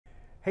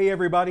Hey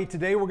everybody,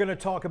 today we're going to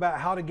talk about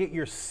how to get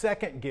your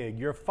second gig,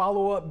 your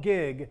follow-up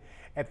gig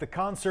at the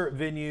concert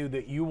venue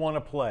that you want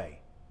to play.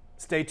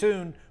 Stay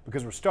tuned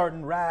because we're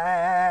starting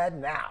right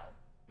now.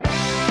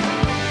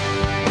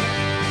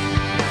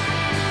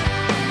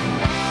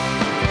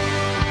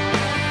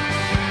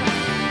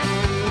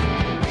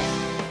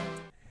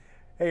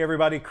 Hey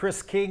everybody,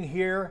 Chris King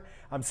here.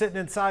 I'm sitting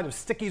inside of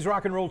Sticky's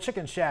Rock and Roll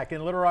Chicken Shack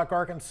in Little Rock,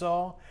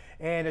 Arkansas,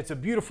 and it's a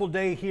beautiful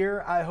day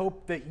here. I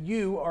hope that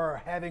you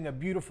are having a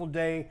beautiful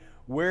day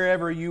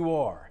wherever you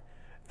are.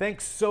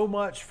 Thanks so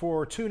much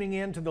for tuning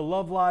in to the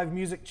Love Live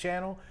Music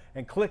channel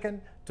and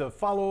clicking to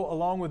follow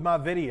along with my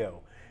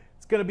video.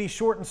 It's going to be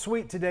short and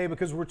sweet today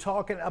because we're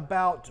talking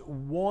about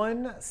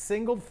one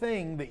single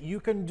thing that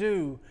you can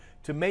do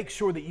to make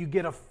sure that you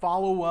get a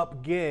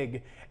follow-up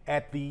gig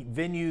at the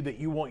venue that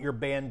you want your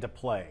band to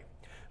play.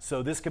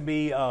 So this could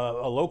be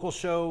a local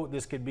show,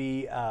 this could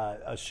be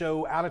a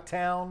show out of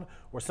town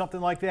or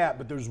something like that,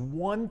 but there's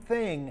one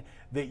thing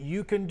that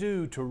you can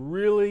do to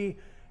really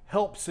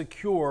help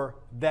secure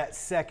that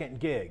second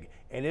gig,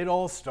 and it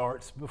all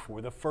starts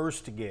before the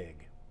first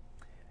gig.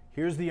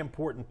 Here's the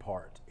important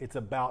part. It's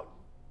about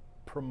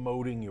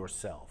promoting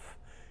yourself.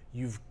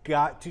 You've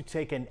got to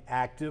take an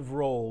active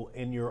role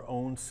in your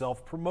own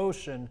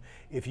self-promotion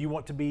if you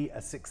want to be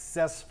a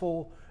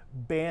successful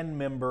band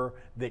member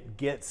that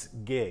gets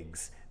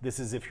gigs. This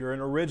is if you're an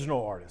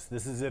original artist.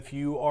 This is if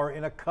you are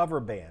in a cover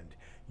band.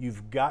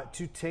 You've got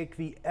to take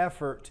the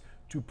effort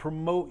to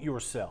promote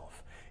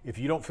yourself. If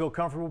you don't feel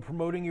comfortable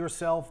promoting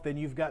yourself, then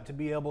you've got to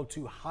be able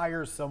to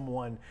hire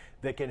someone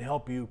that can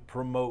help you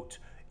promote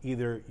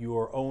either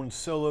your own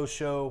solo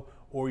show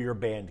or your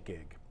band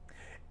gig.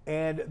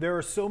 And there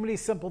are so many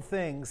simple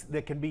things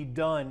that can be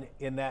done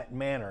in that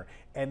manner,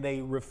 and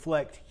they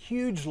reflect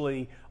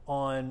hugely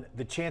on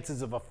the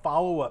chances of a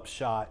follow-up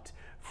shot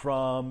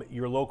from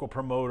your local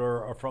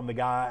promoter or from the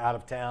guy out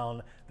of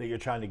town that you're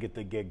trying to get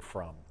the gig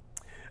from.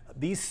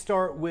 These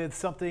start with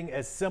something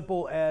as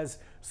simple as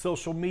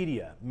social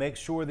media. Make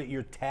sure that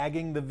you're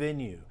tagging the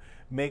venue.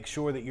 Make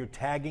sure that you're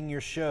tagging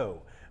your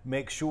show.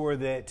 Make sure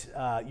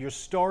that you're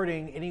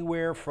starting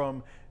anywhere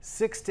from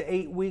 6 to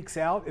 8 weeks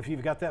out if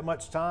you've got that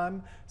much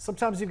time.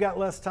 Sometimes you've got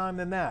less time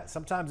than that.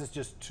 Sometimes it's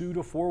just 2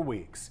 to 4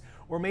 weeks.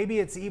 Or maybe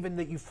it's even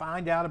that you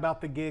find out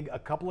about the gig a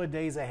couple of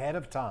days ahead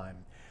of time.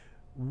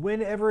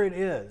 Whenever it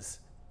is,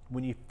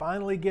 when you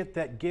finally get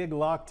that gig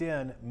locked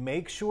in,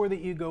 make sure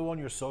that you go on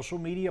your social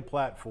media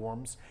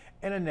platforms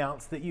and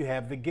announce that you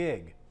have the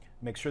gig.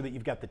 Make sure that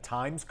you've got the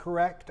times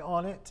correct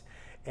on it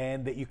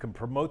and that you can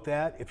promote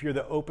that. If you're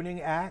the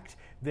opening act,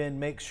 then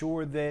make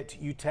sure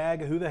that you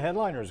tag who the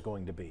headliner is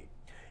going to be.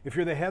 If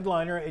you're the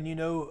headliner and you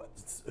know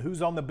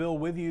who's on the bill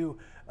with you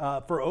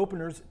for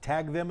openers,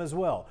 tag them as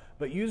well.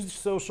 But use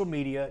social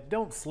media.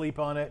 Don't sleep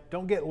on it.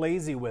 Don't get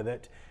lazy with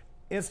it.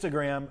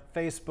 Instagram,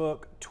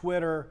 Facebook,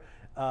 Twitter.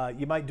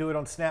 You might do it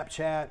on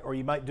Snapchat or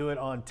you might do it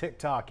on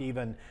TikTok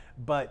even.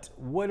 But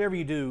whatever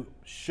you do,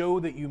 show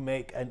that you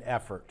make an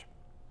effort.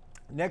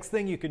 Next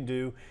thing you can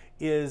do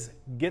is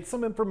get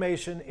some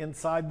information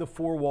inside the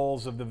four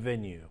walls of the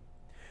venue.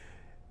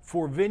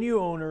 For venue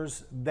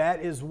owners,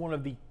 that is one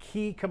of the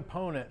key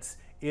components,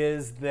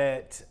 is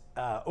that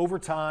over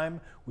time,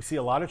 we see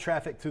a lot of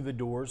traffic through the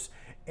doors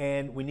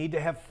and we need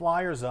to have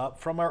flyers up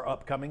from our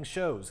upcoming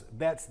shows.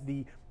 That's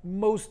the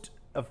most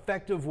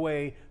effective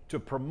way to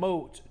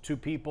promote to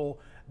people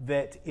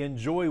that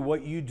enjoy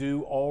what you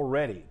do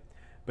already.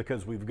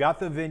 Because we've got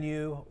the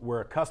venue,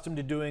 we're accustomed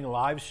to doing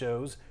live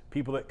shows.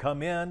 People that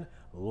come in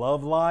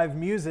love live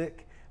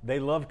music. They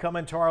love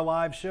coming to our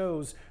live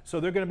shows, so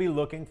they're going to be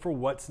looking for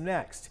what's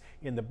next.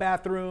 In the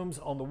bathrooms,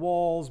 on the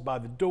walls, by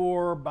the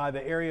door, by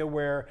the area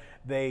where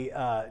they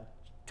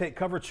take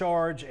cover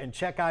charge and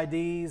check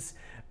IDs,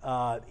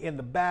 in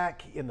the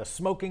back, in the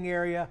smoking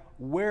area,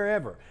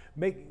 wherever.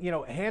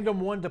 Hand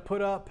them one to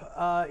put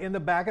up in the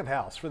back of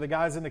house for the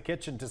guys in the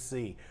kitchen to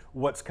see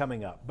what's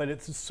coming up. But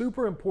it's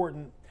super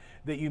important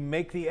that you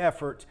make the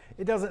effort.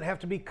 It doesn't have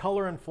to be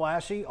color and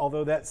flashy,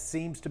 although that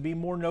seems to be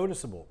more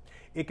noticeable.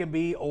 It can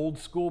be old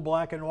school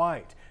black and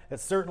white.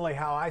 That's certainly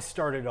how I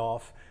started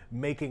off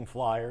making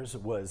flyers,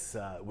 was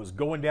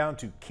going down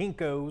to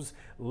Kinko's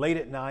late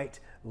at night,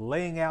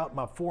 laying out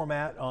my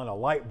format on a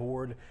light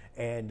board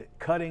and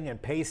cutting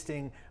and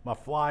pasting my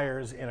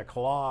flyers in a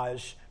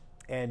collage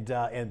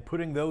and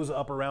putting those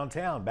up around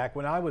town back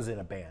when I was in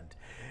a band.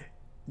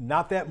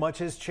 Not that much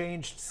has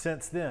changed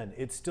since then.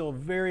 It's still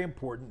very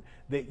important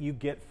that you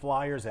get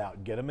flyers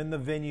out. Get them in the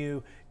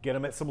venue, get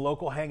them at some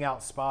local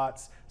hangout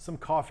spots, some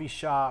coffee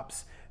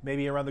shops,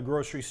 maybe around the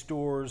grocery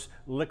stores,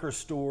 liquor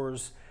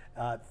stores,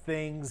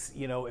 things,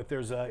 if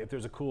there's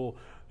a cool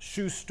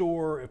shoe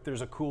store,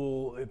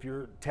 if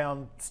your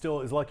town still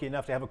is lucky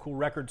enough to have a cool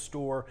record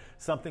store,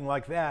 something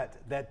like that,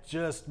 that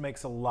just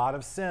makes a lot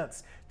of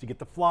sense to get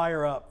the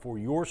flyer up for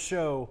your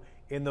show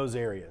in those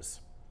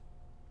areas.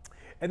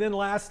 And then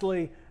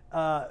lastly,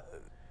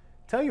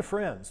 tell your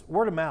friends,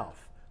 word of mouth.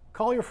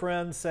 Call your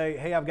friends, say,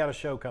 hey, I've got a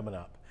show coming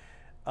up.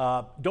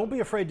 Don't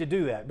be afraid to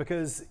do that,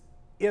 because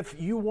if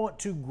you want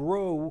to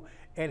grow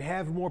and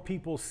have more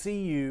people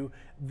see you,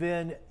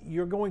 then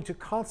you're going to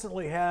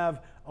constantly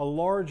have a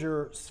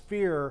larger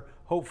sphere,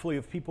 hopefully,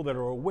 of people that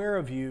are aware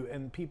of you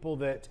and people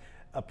that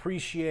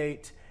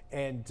appreciate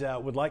and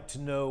would like to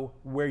know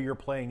where you're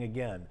playing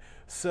again.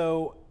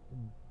 So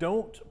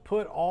don't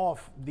put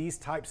off these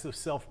types of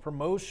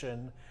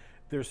self-promotion.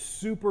 They're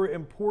super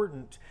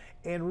important.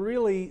 And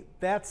really,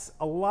 that's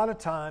a lot of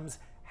times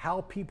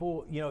how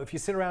people, if you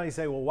sit around and you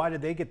say, well, why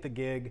did they get the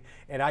gig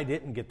and I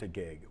didn't get the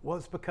gig? Well,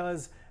 it's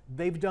because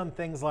they've done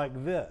things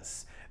like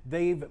this.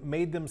 They've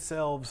made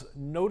themselves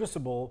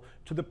noticeable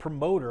to the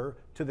promoter,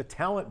 to the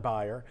talent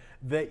buyer,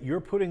 that you're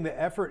putting the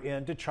effort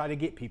in to try to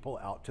get people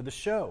out to the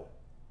show.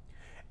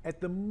 At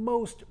the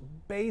most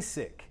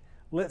basic,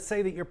 let's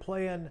say that you're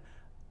playing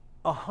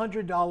a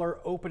 $100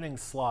 opening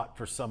slot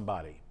for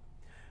somebody.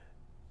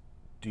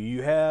 Do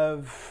you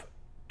have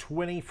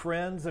 20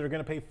 friends that are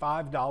going to pay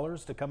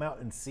 $5 to come out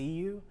and see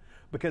you?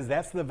 Because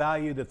that's the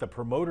value that the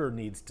promoter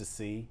needs to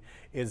see,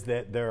 is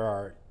that there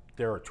are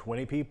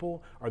 20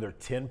 people. Are there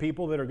 10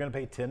 people that are going to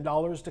pay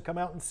 $10 to come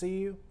out and see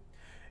you?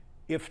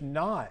 If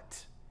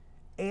not,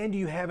 and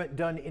you haven't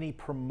done any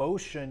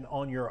promotion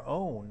on your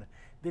own,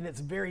 then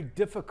it's very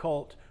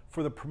difficult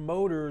for the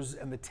promoters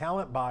and the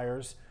talent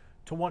buyers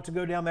to want to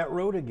go down that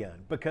road again,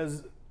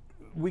 because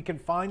we can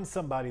find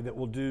somebody that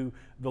will do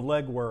the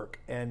legwork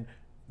and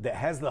that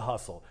has the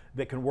hustle,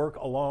 that can work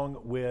along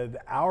with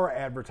our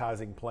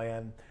advertising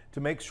plan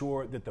to make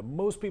sure that the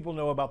most people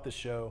know about the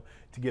show,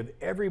 to give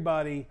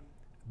everybody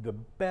the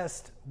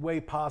best way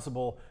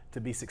possible to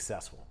be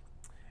successful.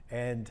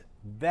 And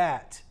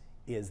that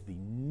is the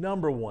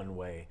number one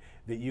way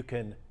that you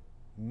can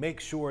make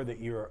sure that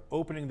you're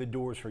opening the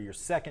doors for your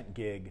second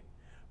gig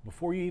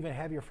before you even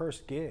have your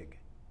first gig.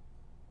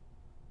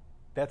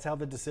 That's how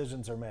the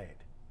decisions are made.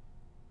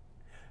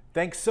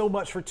 Thanks so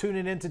much for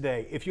tuning in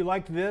today. If you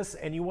liked this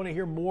and you want to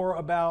hear more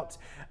about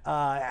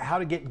how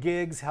to get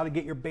gigs, how to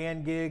get your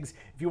band gigs,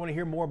 if you want to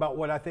hear more about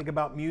what I think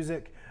about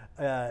music,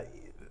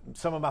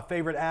 some of my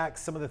favorite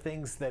acts, some of the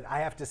things that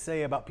I have to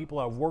say about people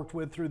I've worked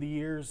with through the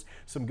years,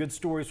 some good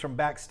stories from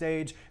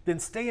backstage, then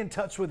stay in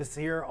touch with us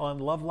here on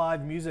Love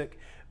Live Music,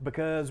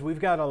 because we've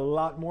got a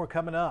lot more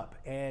coming up.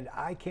 And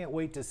I can't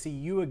wait to see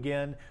you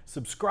again.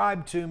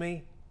 Subscribe to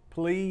me,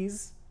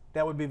 please.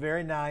 That would be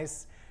very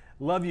nice.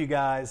 Love you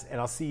guys, and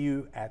I'll see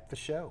you at the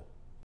show.